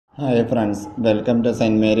Hi friends, welcome to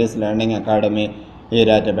St.Mary's Learning Academy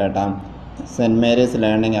Iratupeta. St. Mary's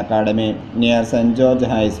Learning Academy near St. George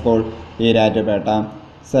High School Iratupeta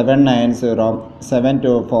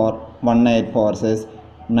 790-724-1846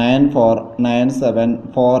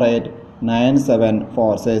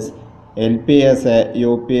 9497489746 LPSA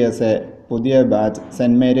UPSA പുതിയ batch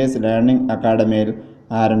cent Mary's learning അക്കാഡമിയിൽ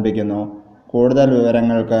ആരംഭിക്കുന്നു. കൂടുതൽ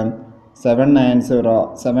വിവരങ്ങൾക്ക്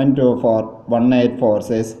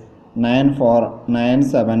 790-724-1846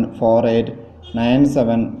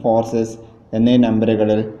 9497489746 എന്നീ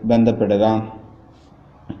നമ്പറുകളിൽ ബന്ധപ്പെടുക.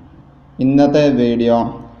 ഇന്നത്തെ വീഡിയോ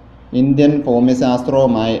ഇന്ത്യൻ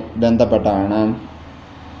ഭൂമിശാസ്ത്രവുമായി ബന്ധപ്പെട്ടാണ്.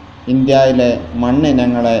 ഇന്ത്യയിലെ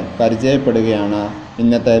മണ്ണിനങ്ങളെ പരിചയപ്പെടുകയാണ്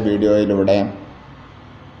ഇന്നത്തെ വീഡിയോയിലൂടെ.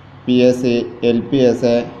 PSC,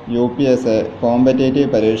 LPSA, UPSA കോമ്പറ്റേറ്റീവ്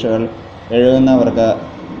പരീക്ഷകൾ എഴുതുന്നവർക്ക്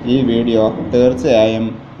ഈ വീഡിയോ തീർച്ചയായും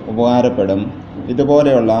ഉപകാരപ്പെടും.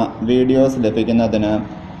 ഇതുപോലെയുള്ള വീഡിയോസ് ലഭിക്കുന്നതിന്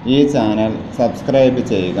ഈ ചാനൽ സബ്സ്ക്രൈബ്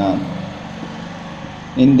ചെയ്യുക.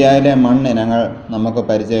 ഇന്ത്യയിലെ മണ്ണിനങ്ങൾ നമുക്ക്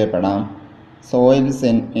പരിചയപ്പെടാം. Soils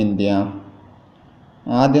in India.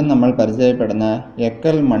 ആദ്യം നമ്മൾ പരിചയപ്പെടുന്ന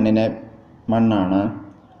എക്കൽ മണ്ണാണ്.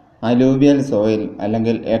 അലൂവിയൽ സോയിൽ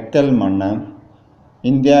അല്ലെങ്കിൽ എക്കൽ മണ്ണ്.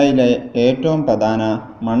 ഇന്ത്യയിലെ ഏറ്റവും പ്രധാന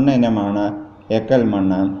മണ്ണിനമാണ് എക്കൽ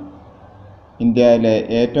മണ്ണ്. ഇന്ത്യയിലെ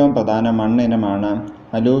ഏറ്റവും പ്രധാന മണ്ണിനമാണ്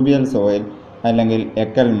അലൂവിയൽ സോയിൽ അല്ലെങ്കിൽ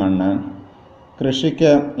എക്കൽ മണ്ണ്.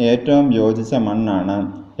 കൃഷിക്ക് ഏറ്റവും യോജിച്ച മണ്ണാണ്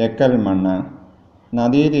എക്കൽ മണ്ണ്.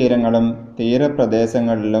 നദീതീരങ്ങളും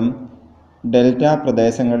തീരപ്രദേശങ്ങളിലും ഡെൽറ്റ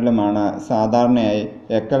പ്രദേശങ്ങളിലുമാണ് സാധാരണയായി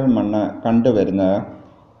എക്കൽ മണ്ണ് കണ്ടുവരുന്നത്.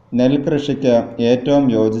 നെൽകൃഷിക്ക് ഏറ്റവും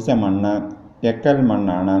യോജിച്ച മണ്ണ് എക്കൽ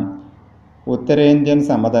മണ്ണാണ്. ഉത്തരേന്ത്യൻ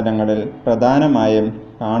സമതലങ്ങളിൽ പ്രധാനമായും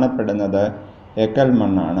കാണപ്പെടുന്നത് എക്കൽ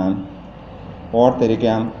മണ്ണാണ്.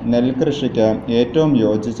 ഓർത്തിരിക്കാം, നെൽകൃഷിക്ക് ഏറ്റവും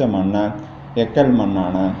യോജിച്ച മണ്ണ് എക്കൽ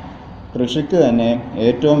മണ്ണാണ്. കൃഷിക്ക് തന്നെ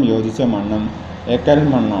ഏറ്റവും യോജിച്ച മണ്ണും എക്കൽ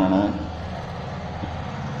മണ്ണാണ്.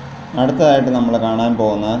 അടുത്തതായിട്ട് നമ്മൾ കാണാൻ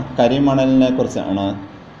പോകുന്ന കരിമണലിനെ കുറിച്ചാണ്.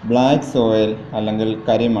 ബ്ലാക്ക് സോയിൽ അല്ലെങ്കിൽ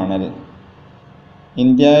കരിമണൽ.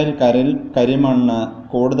 ഇന്ത്യയിൽ കരിമണ്ണ്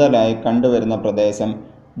കൂടുതലായി കണ്ടുവരുന്ന പ്രദേശം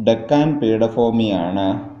ഡെക്കാൻ പീഠഭൂമിയാണ്.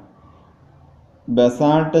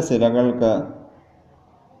 ബസാൾട്ട് ശിലകൾക്ക്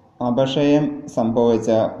അപക്ഷയം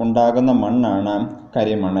സംഭവിച്ച് ഉണ്ടാകുന്ന മണ്ണാണ്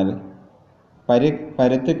കരിമണൽ.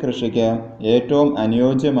 പരുത്തി കൃഷിക്ക് ഏറ്റവും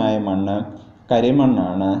അനുയോജ്യമായ മണ്ണ്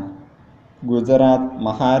കരിമണ്ണാണ്. ഗുജറാത്ത്,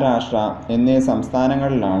 മഹാരാഷ്ട്ര എന്നീ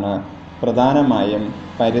സംസ്ഥാനങ്ങളിലാണ് പ്രധാനമായും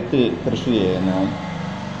പരുത്തി കൃഷി ചെയ്യുന്നത്.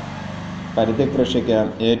 പരുത്തി കൃഷിക്ക്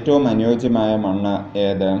ഏറ്റവും അനുയോജ്യമായ മണ്ണ്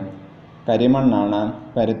ഏത്? കരിമണ്ണാണ്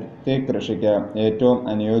പരുത്തി കൃഷിക്ക് ഏറ്റവും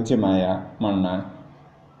അനുയോജ്യമായ മണ്ണ്.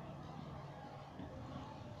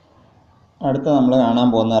 അടുത്ത നമ്മൾ കാണാൻ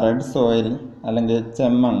പോകുന്ന റെഡ് സോയിൽ അല്ലെങ്കിൽ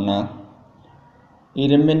ചെമ്മണ്ണ്.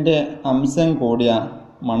 ഇരുമ്പിൻ്റെ അംശം കൂടിയ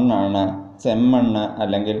മണ്ണാണ് ചെമ്മണ്ണ്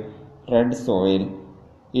അല്ലെങ്കിൽ റെഡ് സോയിൽ.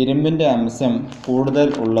 ഇരുമ്പിൻ്റെ അംശം കൂടുതൽ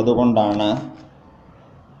ഉള്ളതുകൊണ്ടാണ്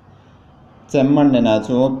ചെമ്മണ്ണിന്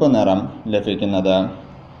ചുവപ്പ് നിറം ലഭിക്കുന്നത്.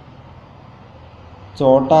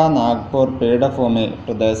 ഛോട്ടാ നാഗ്പൂർ പീഠഭൂമി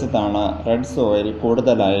പ്രദേശത്താണ് റെഡ് സോയിൽ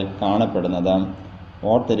കൂടുതലായി കാണപ്പെടുന്നത്.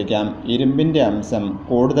 ഓർത്തിരിക്കാം, ഇരുമ്പിൻ്റെ അംശം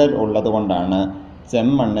കൂടുതൽ ഉള്ളതുകൊണ്ടാണ്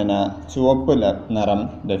ചെമ്മണ്ണിന് ചുവപ്പ് നിറം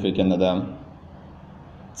ലഭിക്കുന്നത്.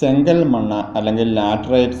 ചെങ്കൽ മണ്ണ് അല്ലെങ്കിൽ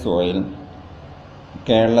ലാറ്ററൈറ്റ് സോയിൽ.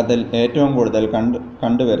 കേരളത്തിൽ ഏറ്റവും കൂടുതൽ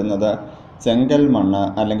കണ്ടുവരുന്നത് ചെങ്കൽ മണ്ണ്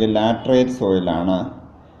അല്ലെങ്കിൽ ലാറ്ററൈറ്റ് സോയിലാണ്.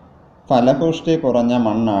 ഫലപുഷ്ടി കുറഞ്ഞ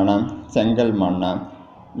മണ്ണാണ് ചെങ്കൽ മണ്ണ്.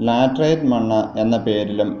 ലാറ്ററൈറ്റ് മണ്ണ് എന്ന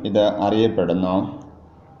പേരിലും ഇത് അറിയപ്പെടുന്നു.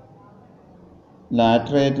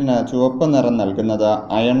 ലാറ്ററൈറ്റിന് ചുവപ്പ് നിറം നൽകുന്നത്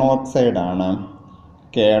അയൺ ഓക്സൈഡാണ്.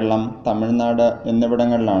 കേരളം, തമിഴ്നാട്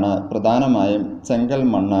എന്നിവിടങ്ങളിലാണ് പ്രധാനമായും ചെങ്കൽ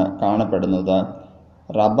മണ്ണ് കാണപ്പെടുന്നത്.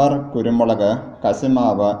 റബ്ബർ, കുരുമുളക്,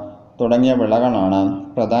 കശുമാവ് തുടങ്ങിയ വിളകളാണ്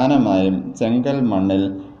പ്രധാനമായും ചെങ്കൽ മണ്ണിൽ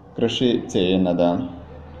കൃഷി ചെയ്യുന്നത്.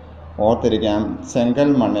 ഓർത്തിരിക്കാം, ചെങ്കൽ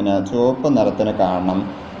മണ്ണിന് ചുവപ്പ് നിറത്തിന് കാരണം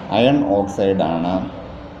അയൺ ഓക്സൈഡാണ്.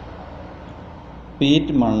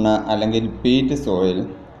 പീറ്റ് മണ്ണ് അല്ലെങ്കിൽ പീറ്റ് സോയിൽ.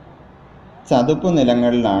 ചതുപ്പ്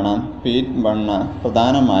നിലങ്ങളിലാണ് പീറ്റ് മണ്ണ്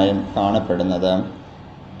പ്രധാനമായും കാണപ്പെടുന്നത്.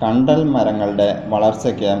 കണ്ടൽ മരങ്ങളുടെ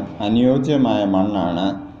വളർച്ചയ്ക്ക് അനുയോജ്യമായ മണ്ണാണ്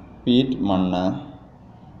പീറ്റ് മണ്ണ്.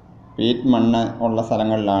 പീറ്റ് മണ്ണ് ഉള്ള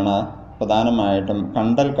സ്ഥലങ്ങളിലാണ് പ്രധാനമായിട്ടും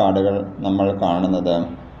കണ്ടൽ കാടുകൾ നമ്മൾ കാണുന്നത്.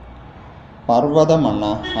 പർവ്വത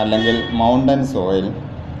മണ്ണ് അല്ലെങ്കിൽ മൗണ്ടൻ സോയിൽ.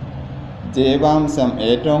 ജൈവാംശം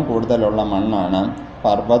ഏറ്റവും കൂടുതലുള്ള മണ്ണാണ്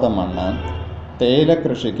പർവ്വത മണ്ണ്. തേയില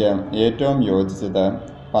കൃഷിക്ക് ഏറ്റവും യോജിച്ചത്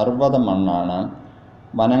പർവ്വത മണ്ണാണ്.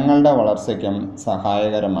 വനങ്ങളുടെ വളർച്ചയ്ക്കും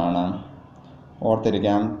സഹായകരമാണ്.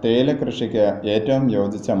 ഓർത്തിരിക്കാം, തേയില കൃഷിക്ക് ഏറ്റവും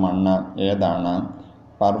യോജിച്ച മണ്ണ് ഏതാണ്?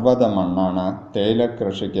 പർവ്വത മണ്ണാണ് തേയില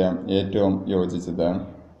കൃഷിക്ക് ഏറ്റവും യോജിച്ചത്.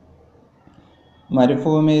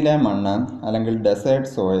 മരുഭൂമിയിലെ മണ്ണ് അല്ലെങ്കിൽ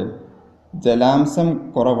ഡെസേർട്ട് സോയിൽ.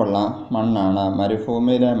 ജലാംശം കുറവുള്ള മണ്ണാണ്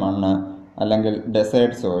മരുഭൂമിയിലെ മണ്ണ് അല്ലെങ്കിൽ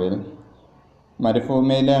ഡെസേർട്ട് സോയിൽ.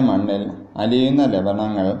 മരുഭൂമിയിലെ മണ്ണിൽ അലിയുന്ന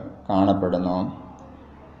ലവണങ്ങൾ കാണപ്പെടുന്നു.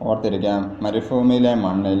 ഓർത്തിരിക്കാം, മരുഭൂമിയിലെ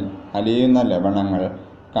മണ്ണിൽ അലിയുന്ന ലവണങ്ങൾ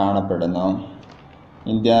കാണപ്പെടുന്നു.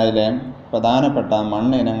 ഇന്ത്യയിലെ പ്രധാനപ്പെട്ട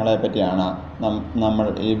മണ്ണിനങ്ങളെ പറ്റിയാണ് നമ്മൾ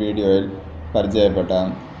ഈ വീഡിയോയിൽ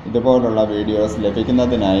പരിചയപ്പെട്ടത്. ഇതുപോലുള്ള വീഡിയോസ്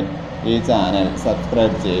ലഭിക്കുന്നതിനായി ഈ ചാനൽ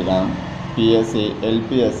സബ്സ്ക്രൈബ് ചെയ്യുക. PSC,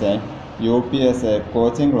 LPSA, UPSA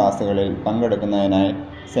കോച്ചിംഗ് ക്ലാസ്സുകളിൽ പങ്കെടുക്കുന്നതിനായി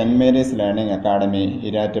cent Mary's learning academy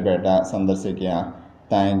Erattupetta സന്ദർശിക്കുക.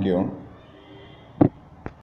 Thank you.